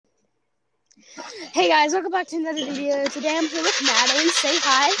Hey guys, welcome back to another video. Today I'm here with Natalie. Say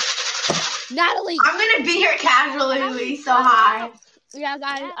hi. Natalie! I'm gonna be here casually, so hi. Yeah,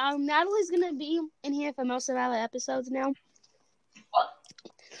 guys, Natalie's gonna be in here for most of our episodes now.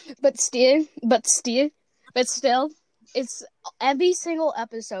 But still, it's every single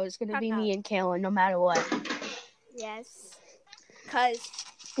episode is gonna be me and Kaylin, no matter what. Yes. Because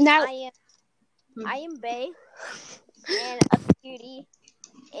I am Bae, and a cutie,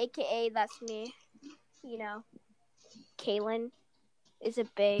 a.k.a. that's me. You know, Kaylin is a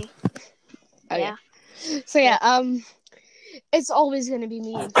Bae. Oh, yeah. So, it's always going to be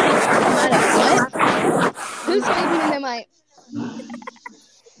me and Kaylin, no matter what. Who's speaking in the mic?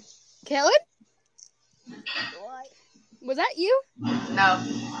 Kaylin? What? Was that you? No.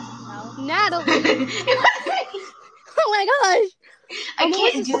 Natalie. Oh my gosh. I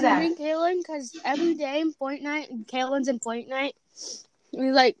can't do that. Kaylin, because every day in Fortnite, Kaylin's in Fortnite.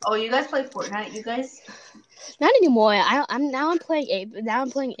 We're like, oh, you guys play Fortnite, you guys? Not anymore. I'm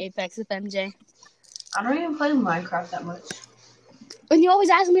playing Apex with MJ. I don't even play Minecraft that much. And you always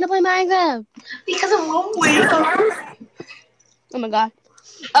ask me to play Minecraft. Because I'm weird. Oh my god.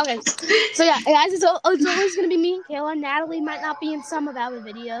 Okay. So yeah, guys, it's always gonna be me and Kayla. Natalie might not be in some of our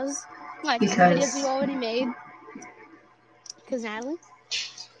videos. Like the videos we already made. Because Natalie?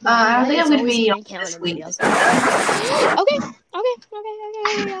 I don't think I'm gonna be on this week. Okay.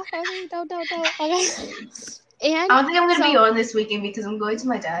 Don't. Okay. And I don't think I'm gonna be on this weekend because I'm going to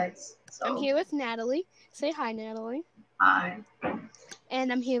my dad's. So. I'm here with Natalie. Say hi, Natalie. Hi.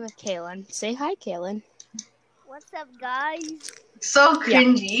 And I'm here with Kaylin. Say hi, Kaylin. What's up, guys? So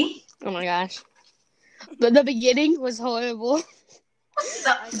cringy. Yeah. Oh my gosh. But the beginning was horrible. What's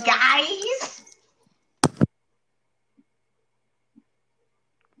up, guys?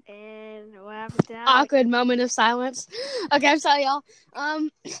 And what happened to Alex? Awkward moment of silence. Okay, I'm sorry, y'all.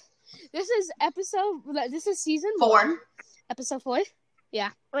 This is season 4. 1. Episode 4?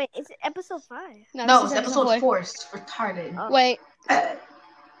 Yeah. Wait, is it episode 5? No, it's episode 4. It's retarded. Oh. Wait.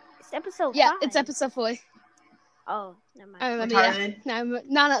 It's episode 5. Yeah, it's episode 4. Oh, never mind. I remember, retarded. Yeah.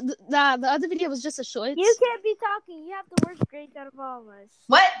 No, the other video was just a short. You can't be talking. You have the worst grades out of all of us.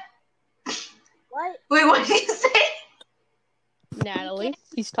 What? What? Wait, what did you say? Natalie,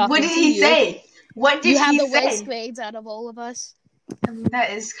 he's talking What did to he you. say? What did he say? You have the worst grades out of all of us. I mean,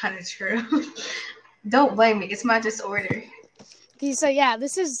 that is kind of true. Don't blame me. It's my disorder. Okay, so yeah,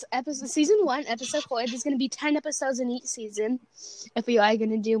 this is season 1, episode 4. There's going to be 10 episodes in each season. If we are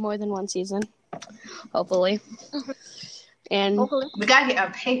going to do more than one season. Hopefully. And hopefully. We got to get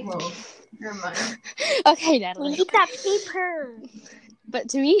a payroll. Never mind. Okay, Natalie. We need that paper. But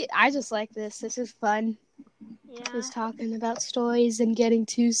to me, I just like this. This is fun. Yeah. Just talking about stories and getting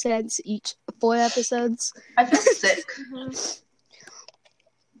 2 cents each 4 episodes. I feel sick.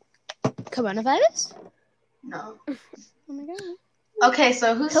 Coronavirus? No. Oh my god. Okay,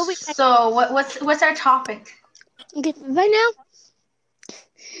 so what's our topic? Okay, right now,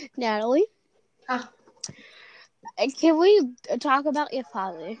 Natalie. Oh. Can we talk about your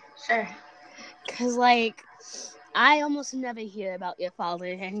father? Sure. Because, I almost never hear about your father,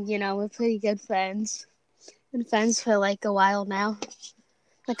 and, we're pretty good friends. Been friends for, a while now.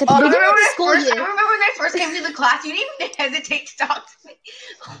 At the beginning of the school year. I remember when I first came to the class, you didn't even hesitate to talk to me.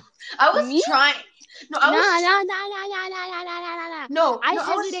 I was trying. No, I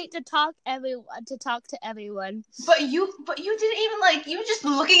hesitate to talk to everyone. But you didn't even you were just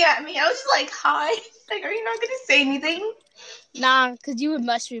looking at me. I was just like, hi. Are you not gonna say anything? Nah, because you were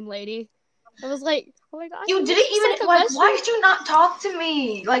mushroom lady. I was like, oh my gosh. You didn't even why did you not talk to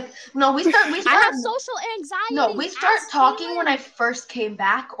me? No, we start. I have social anxiety. No, we start talking when I first came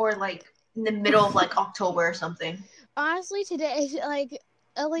back, or in the middle of October or something. Honestly, today,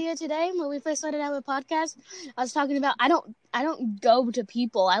 earlier today when we first started our podcast, I was talking about I don't go to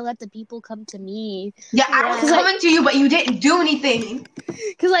people. I let the people come to me. Yeah, I was coming to you, but you didn't do anything.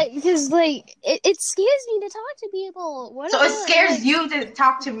 Because it scares me to talk to people. So it scares you to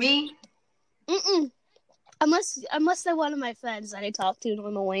talk to me? Mm-mm. Unless they're one of my friends that I talk to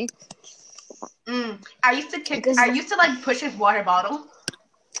normally. I used to push his water bottle.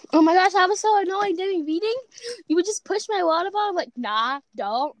 Oh my gosh, I was so annoying during reading. You would just push my water bottle. I'm like, nah,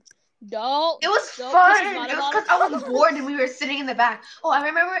 don't. It was fun. It was because I was bored and we were sitting in the back. Oh, I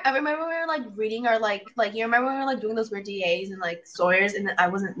remember we were reading our you remember when we were doing those weird DAs and Sawyer's, and I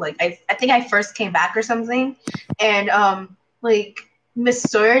wasn't I think I first came back or something, and Miss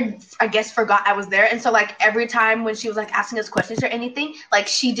Sawyer, I guess, forgot I was there, and so every time when she was asking us questions or anything,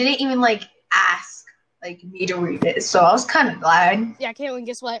 she didn't even ask me to read it. So I was kind of glad. Yeah, Caitlin,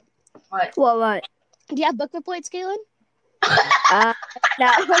 guess what? What? What? Do you have book reports, Caitlin?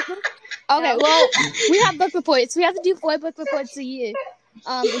 No. Okay, well, we have book reports. We have to do 4 book reports a year.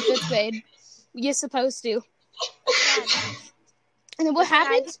 In 5th grade, you're supposed to. And then what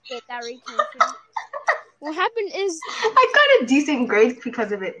happened? Get that retention. What happened is I got a decent grade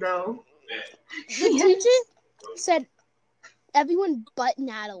because of it, though. the teacher said everyone but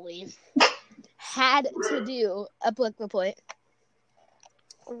Natalie had to do a book report.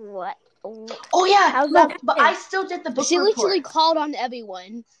 What? Oh yeah, How's no, that? but I still did the book She report. literally called on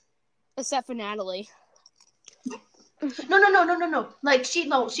everyone except for Natalie. No. Like she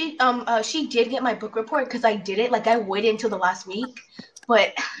did get my book report because I did it. Like I waited until the last week,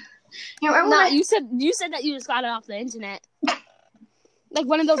 but you remember No, when you said that you just got it off the internet, like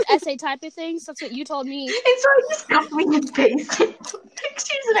one of those essay type of things. That's what you told me. And so I just copied and pasted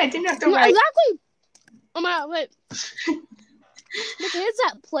pictures, and I didn't have to No, write. exactly. Oh my, wait. The kids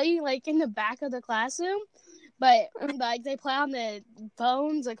that play like in the back of the classroom, but like they play on the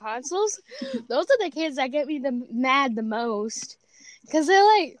phones or consoles. Those are the kids that get me mad the most, because they're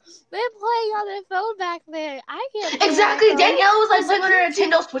playing on their phone back there. I can't. Exactly. Danielle was like playing on her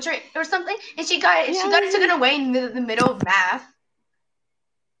Nintendo Switch or something, and she got taken away in the middle of math.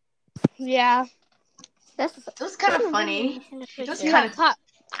 Yeah, it was kind of funny. She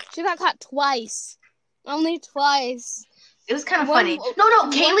got caught twice. Only twice. It was kind of funny. No,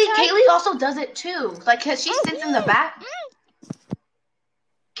 Kaylee also does it too. Like, cause she sits in the back.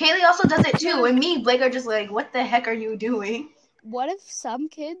 Kaylee also does it too, and me, Blake, are just like, "What the heck are you doing?" What if some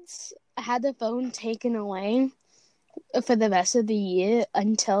kids had their phone taken away for the rest of the year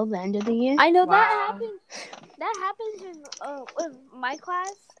until the end of the year? I know that happened. That happens in with my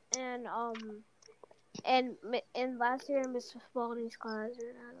class and last year in Mr. Spalding's class,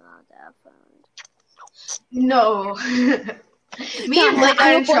 you're not allowed to have phones. No. Me and Blake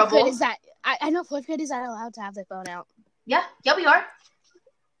are in trouble. I know 4th grade is not allowed to have their phone out. Yeah, we are.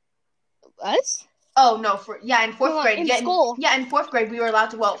 Us? Oh no, in 4th grade. In school. Yeah, in 4th grade we were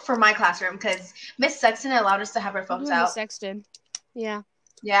allowed to. Well, for my classroom, because Miss Sexton allowed us to have our phones out. Miss Sexton. Yeah.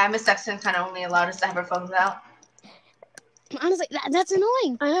 Yeah, Miss Sexton kind of only allowed us to have our phones out. Honestly, that's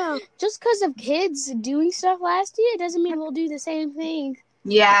annoying. I know. Just because of kids doing stuff last year doesn't mean we'll do the same thing.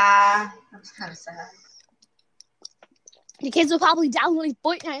 Yeah, that's kind of sad. The kids will probably download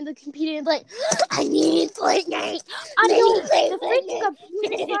Fortnite on the computer and be like, I need Fortnite. I know. The freaking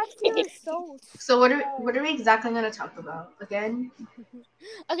computers last year is so. So what are we exactly going to talk about again?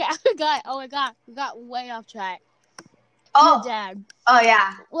 Okay, I forgot. Oh my god, we got way off track. Oh, your dad. Oh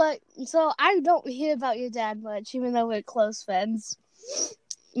yeah. Look, so I don't hear about your dad much, even though we're close friends.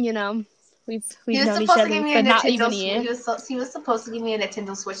 You know, we've known each other for not even a year. He was supposed to give me a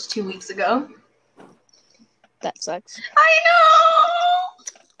Nintendo Switch 2 weeks ago. That sucks. I know!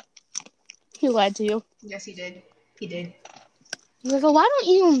 He lied to you. Yes, he did. He did. So why don't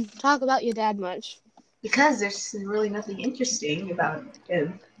you talk about your dad much? Because there's really nothing interesting about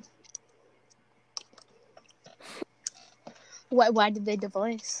him. Why did they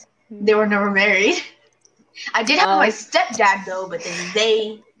divorce? They were never married. I did have my stepdad though, but then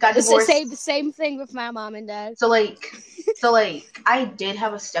they got divorced. The same thing with my mom and dad. So I did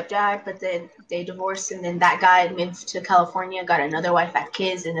have a stepdad, but then they divorced, and then that guy moved to California, got another wife, had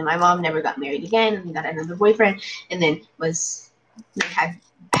kids, and then my mom never got married again, and got another boyfriend, and then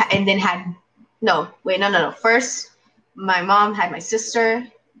no. First, my mom had my sister,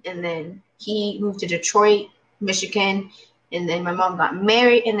 and then he moved to Detroit, Michigan, and then my mom got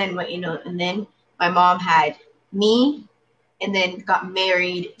married, and then my mom had me, and then got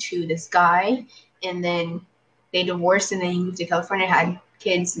married to this guy, and then they divorced, and then he moved to California, had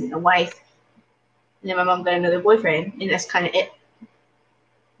kids and a wife, and then my mom got another boyfriend, and that's kind of it.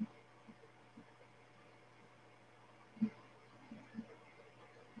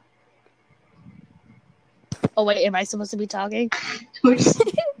 Oh wait, am I supposed to be talking?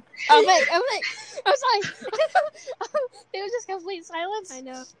 I'm like, it was just complete silence. I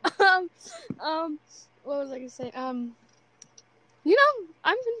know. What was I gonna say? I'm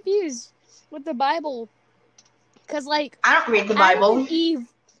confused with the Bible, cause I don't read the Bible.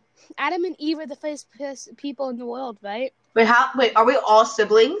 Adam and Eve are the first people in the world, right? Wait, are we all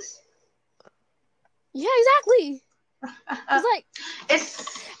siblings? Yeah, exactly.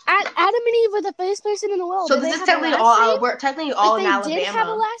 It's Adam and Eve are the first person in the world. So this is technically all. We're technically all in Alabama. If they did have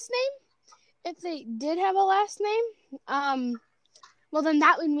a last name, if they did have a last name, well then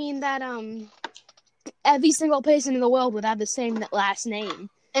that would mean that every single person in the world would have the same last name.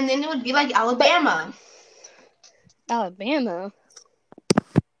 And then it would be like Alabama. Alabama?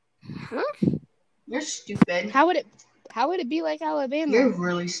 Huh? You're stupid. How would it be like Alabama? You're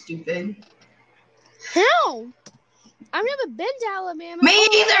really stupid. How? I've never been to Alabama. Me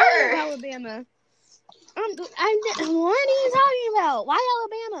either. Alabama. What are you talking about? Why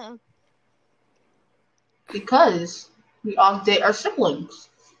Alabama? Because we all date our siblings.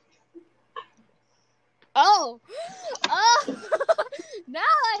 Oh, now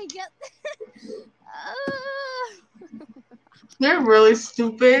I get. You're really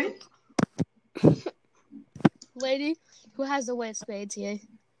stupid. Lady who has the wet spades here.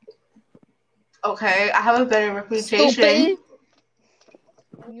 Okay, I have a better reputation. Stupid.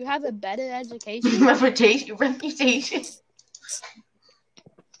 You have a better education. Reputation.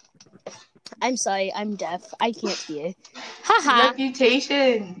 I'm sorry, I'm deaf. I can't hear. Haha.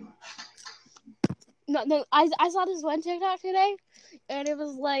 Reputation. No. I saw this one TikTok today, and it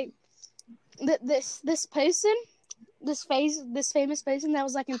was like this person, this famous person that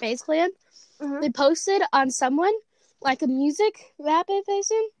was like in FaZe Clan. Mm-hmm. They posted on someone like a music rapper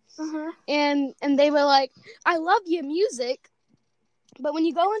person, and they were like, "I love your music," but when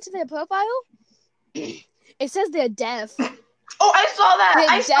you go into their profile, it says they're deaf. Oh, I saw that.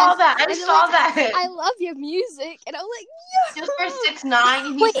 I saw that. I love your music, and I'm like, yeah. Just for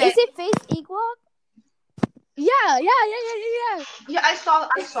 6'9". Wait, is it FaZe Ewok? Yeah. Yeah, I saw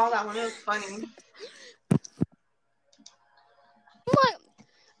that one. It was funny. I'm like,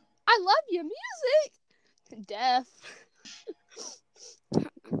 I love your music. Deaf.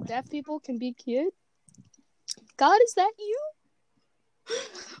 Deaf people can be cute. God, is that you? Oh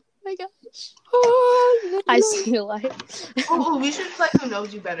my gosh. Oh, I see a light. Oh, we should play Who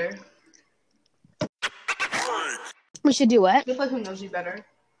Knows You Better. We should do what? We play Who Knows You Better.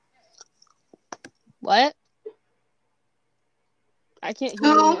 What? I can't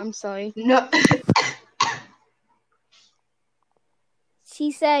hear you. I'm sorry. No.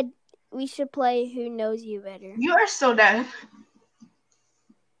 She said we should play Who Knows You Better. You are so deaf.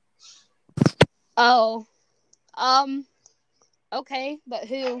 Oh. Okay, but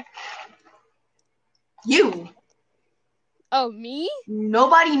who? You. Oh, me?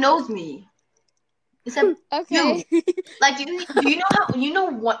 Nobody knows me. Except okay. You. Like, do you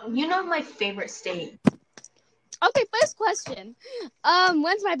know my favorite state? Okay, first question.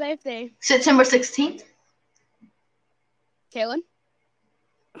 When's my birthday? September 16th. Kaylin?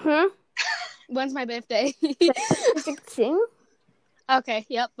 When's my birthday? 16? Okay,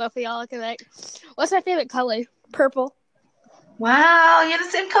 yep, both of y'all are correct. What's my favorite color? Purple. Wow, you're the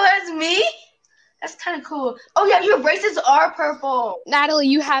same color as me? That's kind of cool. Oh, yeah, your braces are purple. Natalie,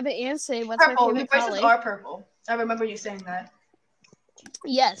 you haven't answered. What's purple. my favorite color? Your braces are purple. I remember you saying that.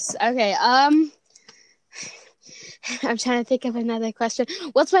 Yes, okay. I'm trying to think of another question.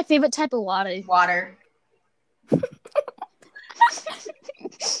 What's my favorite type of water? Water.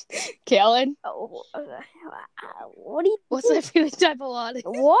 Kaylin? Oh, what do you What's my favorite type of water?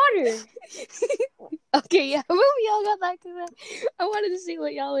 Water. Okay, yeah, I remember y'all got that because I wanted to see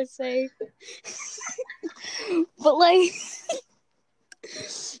what y'all would say. But, like...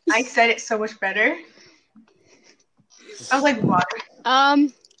 I said it so much better. I was like, water.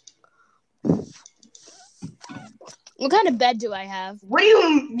 What kind of bed do I have? What do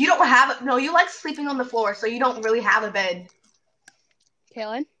you don't have? No, you like sleeping on the floor, so you don't really have a bed.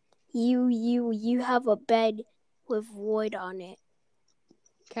 Kaylin? You have a bed with wood on it.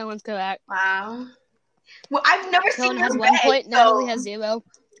 Kaylin's correct. Wow. Well, I've never seen Kaylin your has bed, 1 point, so... Natalie has 0.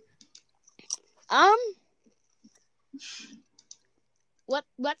 What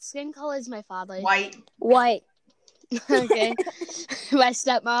skin color is my father? White. Okay. My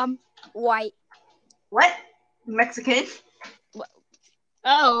stepmom? White. What? Mexican?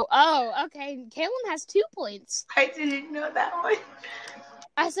 Oh, okay. Kaylin has 2 points. I didn't know that one.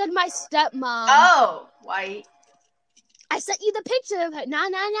 I said my stepmom. Oh, white. I sent you the picture of her. No,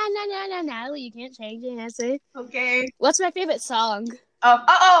 Natalie, you can't change the answer. Okay. What's my favorite song?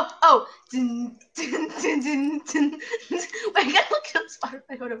 Oh. Dun, dun, dun, dun, dun. Wait, I gotta look on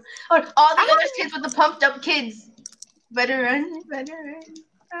Spotify. Hold on. All the other kids with the pumped up kids. Better run.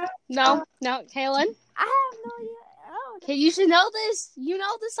 No, Kaylin. I have no idea. Oh, Okay, you should know this. You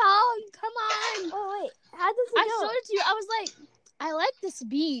know the song. Come on. oh wait. How does it I go? showed it to you. I was like, I like this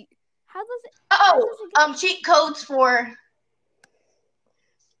beat. How does it? Cheat codes for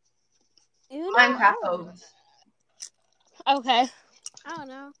Uno? Minecraft codes. Okay. I don't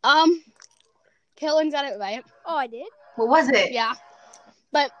know. Kaylin got it right. Oh, I did? What was it? Yeah.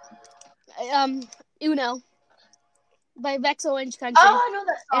 But, Uno. By Vex Orange Country. Oh, I know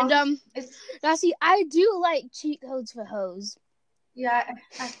that song. And, now see, I do like cheat codes for hoes. Yeah.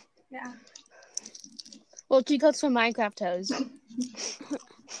 Well, cheat codes for Minecraft hoes.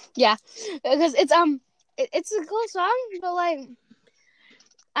 Yeah. Because it's a cool song, but, like,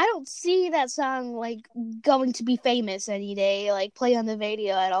 I don't see that song like going to be famous any day, like play on the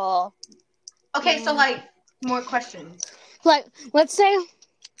radio at all. Okay, so like more questions. Like, let's say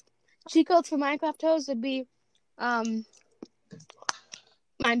cheat codes for Minecraft Toes would be my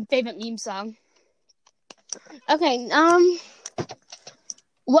favorite meme song. Okay,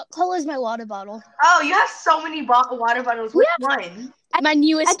 what color is my water bottle? Oh, you have so many water bottles. Which one? My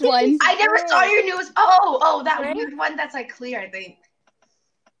newest one. I never saw your newest. Oh, that weird one that's like clear, I think.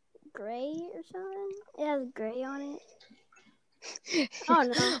 Gray or something? It has gray on it. Oh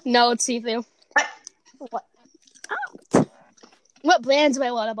no. No, it's see-through. What? What brand's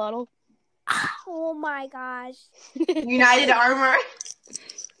my water bottle? Oh my gosh. United Armor.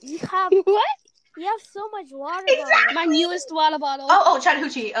 You have What? You have so much water. Exactly. My newest water bottle. Oh,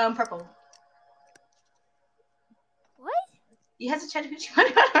 Chattahoochee, purple. What? He has a Chattahoochee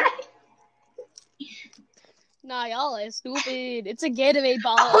water bottle, right? Nah, y'all are stupid. It's a Gatorade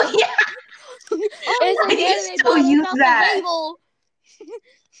bottle. Oh yeah. It's Why a do you Gatorade still bottle. use It's off that? the label.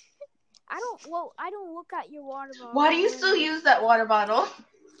 I don't look at your water bottle. Why do you still use that water bottle?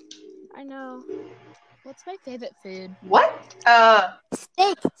 I know. What's my favorite food? What?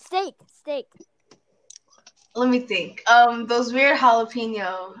 Steak. Let me think. Those weird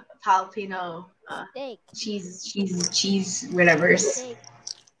jalapeno, Steak. cheese, whatever. Steak.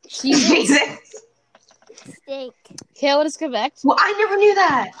 Jesus. Steak. Okay, what is correct? Well, I never knew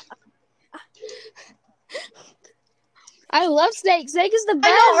that. I love steak. Steak is the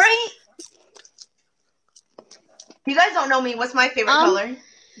best. I know, right? You guys don't know me. What's my favorite color?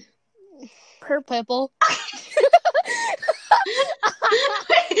 Purple.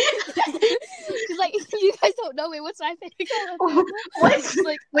 Cause like you guys don't know me. What's my favorite color? When's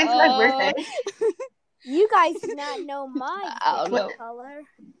my birthday? You guys do not know my favorite color.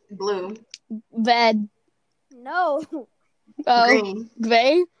 Blue. Red. No. Green.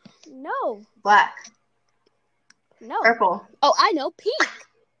 Gray. No. Black. No. Purple. Oh, I know. Pink.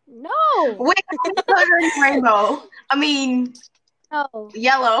 No. Wait, what color is rainbow? I mean, No.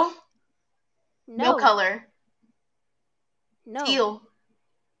 yellow. No. No color. No. Teal.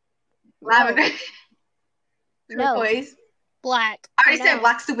 Lavender. No. Turquoise. Black. I already said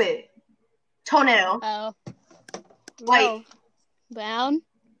black, stupid. Toenail. Oh. White. No. Brown.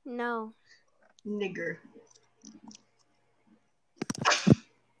 No. Nigger.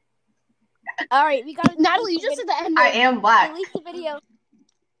 All right, we got Natalie, you just said the end. I am black. Delete the video.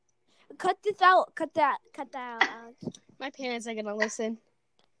 Cut this out. Cut that out, Alex. My parents are gonna listen.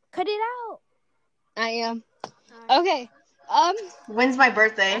 Cut it out. I am. Right. Okay. When's my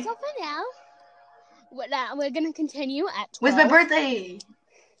birthday? That's all for now. We're gonna continue at 12. When's my birthday?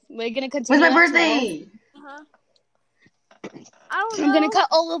 We're gonna continue. When's my at birthday? 12. I don't know. I'm gonna cut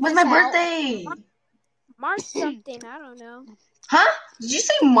all of When's this my out. birthday? March something. I don't know. Huh? Did you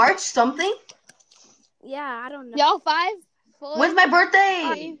say March something? Yeah, I don't know. Y'all 5, 4. When's my birthday?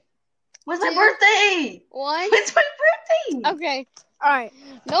 3, When's my 2, birthday? 1. When's my birthday? Okay. All right.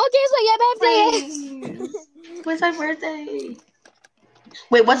 No one cares what your birthday is. When's my birthday?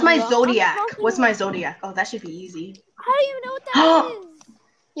 Wait, what's my zodiac? talking What's my zodiac? Oh, that should be easy. I don't even know what that is.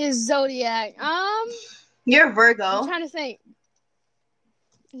 Your zodiac. You're a I'm Virgo. trying to think.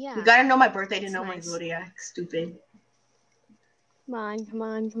 Yeah. You gotta know my birthday to know That's my nice. zodiac. Stupid. Come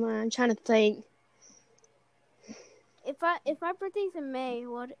on. I'm trying to think. If my birthday's in May,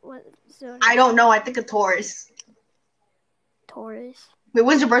 what zodiac? I don't know. I think a Taurus. Taurus. Wait,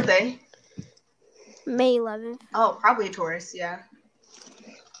 when's your birthday? May 11th. Oh, probably a Taurus. Yeah.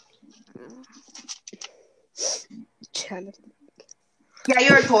 Yeah,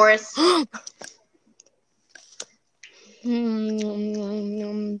 you're a Taurus.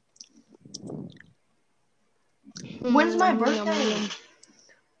 When's my birthday?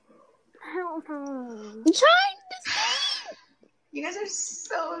 I don't know. I'm trying to think. You guys are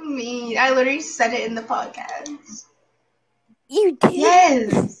so mean. I literally said it in the podcast. You did?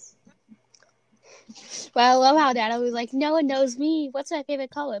 Yes. But I love how Dad was like, no one knows me. What's my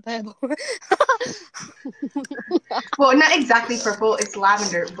favorite color? Purple. Well, not exactly purple. It's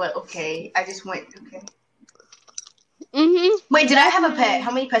lavender, but okay. I just went, okay. Wait, did I have a pet?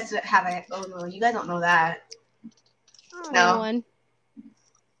 How many pets did I have? Oh, no. You guys don't know that. No. 1.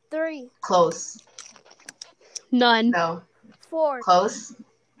 3. Close. None. No. 4. Close.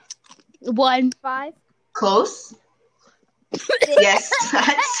 1. 5. Close. 6. Yes. I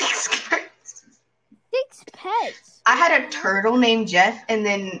had 6 cats. 6 pets. I had a turtle named Jeff, and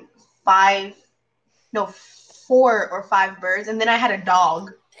then 4 or 5 birds, and then I had a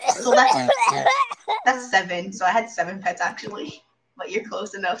dog. So that's 7. So I had 7 pets actually. But you're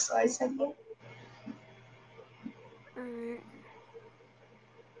close enough, so I said yeah.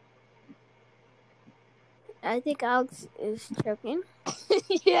 I think Alex is joking.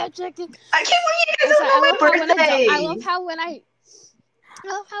 Yeah, check it. I can't believe you guys don't know my birthday. I love how when I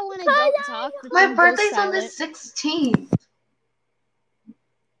don't talk. My birthday's on the 16th.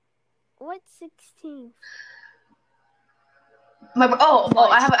 What 16th? I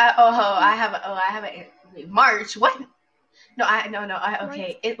have a March. What? No.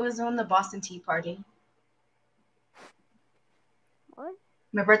 Okay, it was on the Boston Tea Party. What?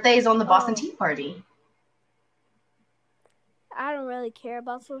 My birthday is on the Boston Tea Party. I don't really care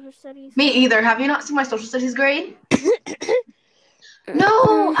about social studies. Me either. Have you not seen my social studies grade?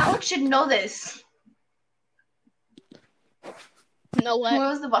 No, Alex should know this. Know what? When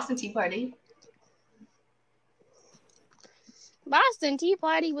was the Boston Tea Party? Boston Tea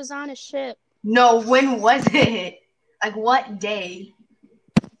Party was on a ship. No, when was it? Like what day?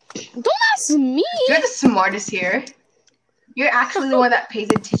 Don't ask me. You're the smartest here. You're actually the one that pays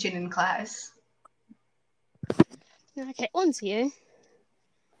attention in class. Okay, one's here.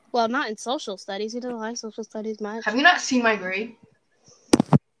 Well, not in social studies. He doesn't like social studies much. Have you not seen my grade?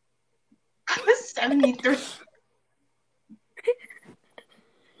 I'm a 73.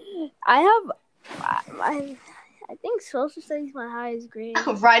 I think social studies is my highest grade.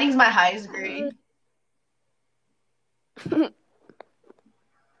 Writing's my highest grade.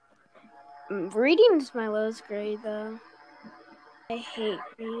 Reading is my lowest grade, though. I hate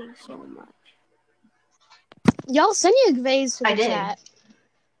reading so much. Y'all send your grades to the I did. chat.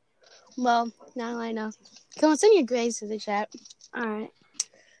 Well, now I know. Come on, send your grades to the chat. Alright.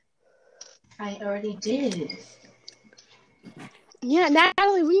 I already did. Yeah,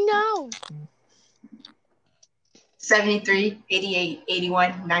 Natalie, we know. 73, 88,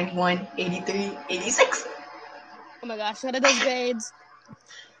 81, 91, 83, 86. Oh my gosh, what are those grades?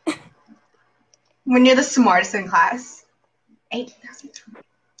 When you're the smartest in class. 8,000.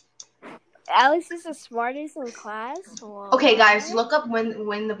 Alex is the smartest in class? Wow. Okay, guys, look up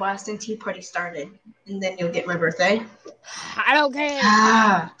when the Boston Tea Party started, and then you'll get my birthday. I don't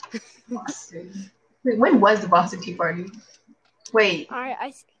care. Boston. Wait, when was the Boston Tea Party? Wait. Alright,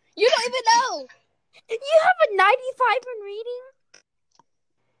 You don't even know. You have a 95 in reading?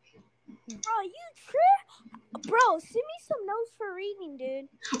 Bro, you trip? Bro, send me some notes for reading, dude.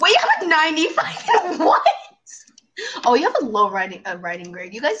 Wait, you have a 95? What? Oh, you have a low writing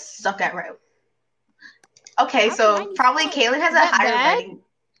grade. You guys suck at writing. Okay, so probably Kaylin has a higher writing.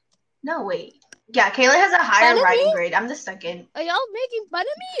 No, wait. Yeah, Kaylin has a higher writing grade. I'm the second. Are y'all making fun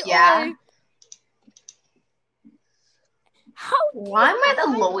of me? Yeah. Or... Why am I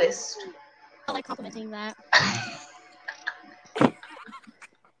the lowest? I like complimenting that.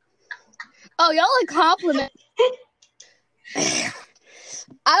 Oh, y'all like compliment.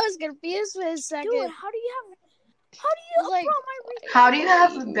 I was confused for a second. Dude, how do you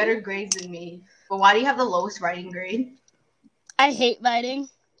have better grades than me? But why do you have the lowest writing grade? I hate writing.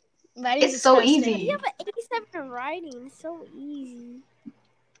 It's so easy. You have an 87 in writing. It's so easy.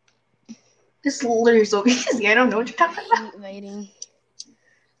 It's literally so easy. I don't know what you're talking about. I hate writing.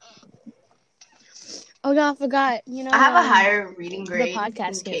 Oh god, I forgot. You know, I have a higher reading grade. The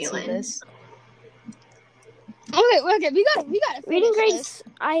podcast than can't see Kaylin. this. Okay, we got reading grades.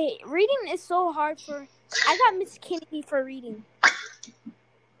 Reading is so hard for. I got Miss Kennedy for reading.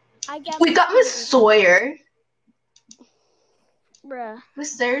 We got Miss Sawyer. Bruh.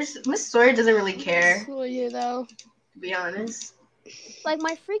 Miss Sawyer doesn't really care. Sawyer, though. To be honest. Like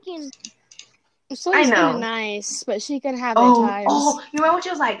my freaking. Sawyer's kind of nice, but she can have her times. Oh, you remember when she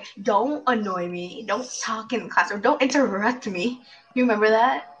was like, "Don't annoy me, don't talk in class, or don't interrupt me." You remember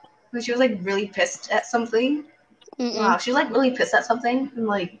that? When she was like really pissed at something. Mm-mm. Wow, she was like really pissed at something, and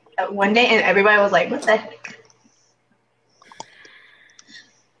like one day, and everybody was like, "What the heck?"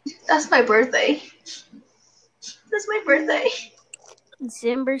 That's my birthday. That's my birthday.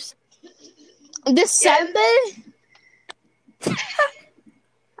 December.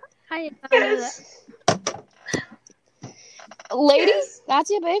 Yes. Lady, yes. That's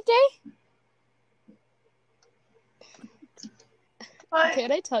your birthday? What?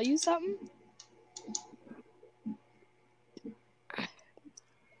 Can I tell you something?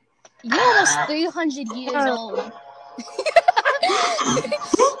 You're almost 300 years old.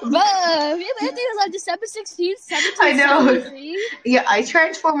 But your birthday was on December 16th, 1773. I know. Yeah, I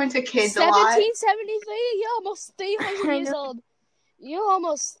transform into kids a lot. 1773? You're almost 300 years old. You're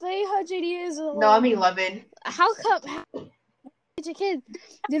almost 300 years old. No, I'm 11. How come? Did your kid?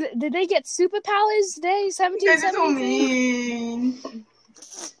 Did they get superpowers today? 1773. You guys are so mean.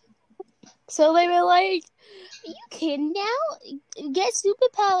 So they were like, "You can now get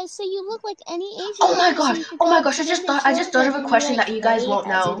superpowers, so you look like any Asian." Oh my gosh! I just thought of a question that you guys won't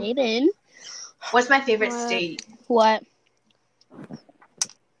know. What's my favorite state? What?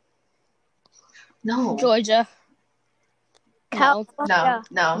 No. Georgia. California.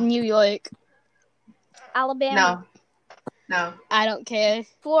 No. New York. Alabama. No. I don't care.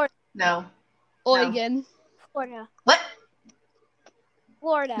 Florida. No. Oregon. Florida. What?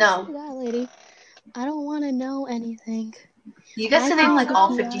 Florida. No. That lady. I don't want to know anything. You guys can name like I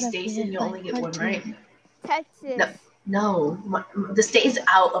all think 50 you oughta states be and you only get one right. Texas. No. The state is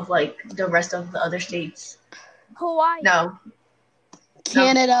out of like the rest of the other states. Hawaii. No.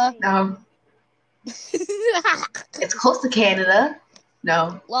 Canada. No. It's close to Canada.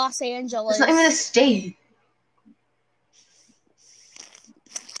 No. Los Angeles. It's not even a state.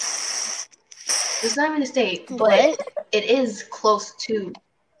 It's not even a state, but What? it is close to.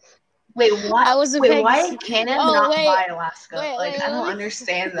 Wait, why? I was why did Canada not buy Alaska? Wait, I don't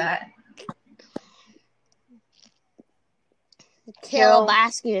understand that. Carol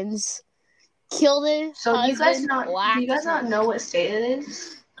Baskins killed it. So do you guys not know what state it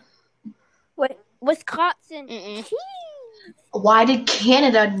is? Wait, Wisconsin. Mm-mm. Why did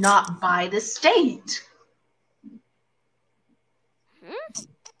Canada not buy the state?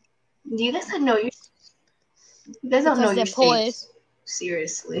 Do you guys not know your? You guys don't know your states.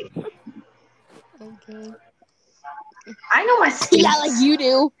 Seriously. Okay. I know my states. Yeah, like you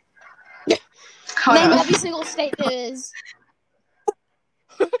do. Name every single state there is.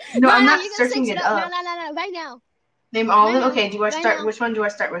 No, I'm not searching it up. No, right now. Name all of them? Okay, do I start? Which one do I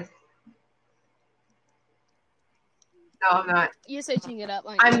start with? No, I'm not. You're searching it up.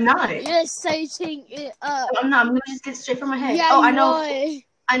 I'm not. You're searching it up. No, I'm not. I'm gonna just get straight from my head. Yeah, oh,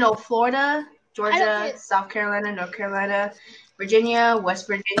 I know Florida, Georgia, South Carolina, North Carolina, Virginia, West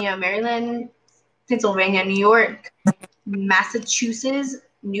Virginia, Maryland, Pennsylvania, New York, Massachusetts,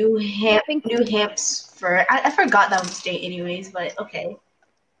 New Hampshire. I forgot that was a state anyways, but okay.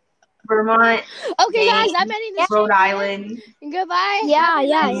 Vermont. Okay, guys, I'm ending this. Rhode Island. Goodbye. Yeah.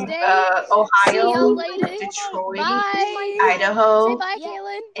 Ohio. See you later. Detroit. Bye. Idaho. Say bye,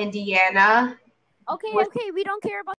 Kaylin. Indiana. Okay, we don't care about